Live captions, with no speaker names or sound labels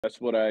That's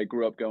what I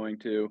grew up going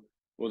to,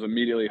 was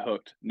immediately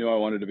hooked, knew I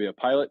wanted to be a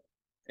pilot,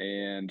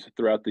 and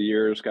throughout the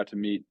years got to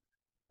meet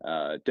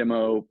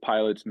demo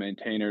pilots,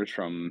 maintainers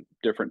from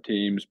different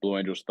teams, Blue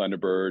Angels,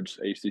 Thunderbirds,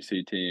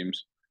 ACC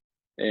teams,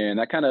 and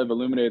that kind of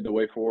illuminated the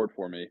way forward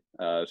for me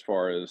as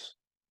far as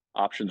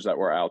options that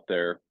were out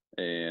there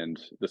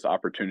and this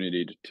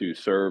opportunity to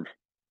serve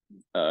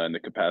in the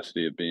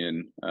capacity of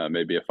being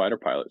maybe a fighter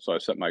pilot. So I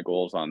set my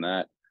goals on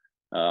that.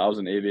 I was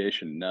an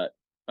aviation nut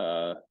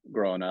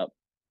growing up,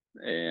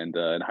 and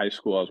in high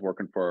school I was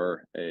working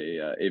for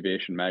a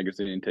aviation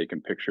magazine,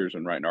 taking pictures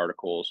and writing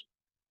articles,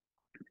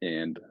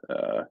 and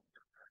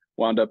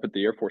wound up at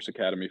the Air Force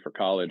Academy for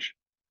college.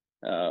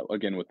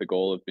 Again, with the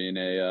goal of being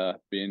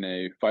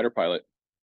a fighter pilot,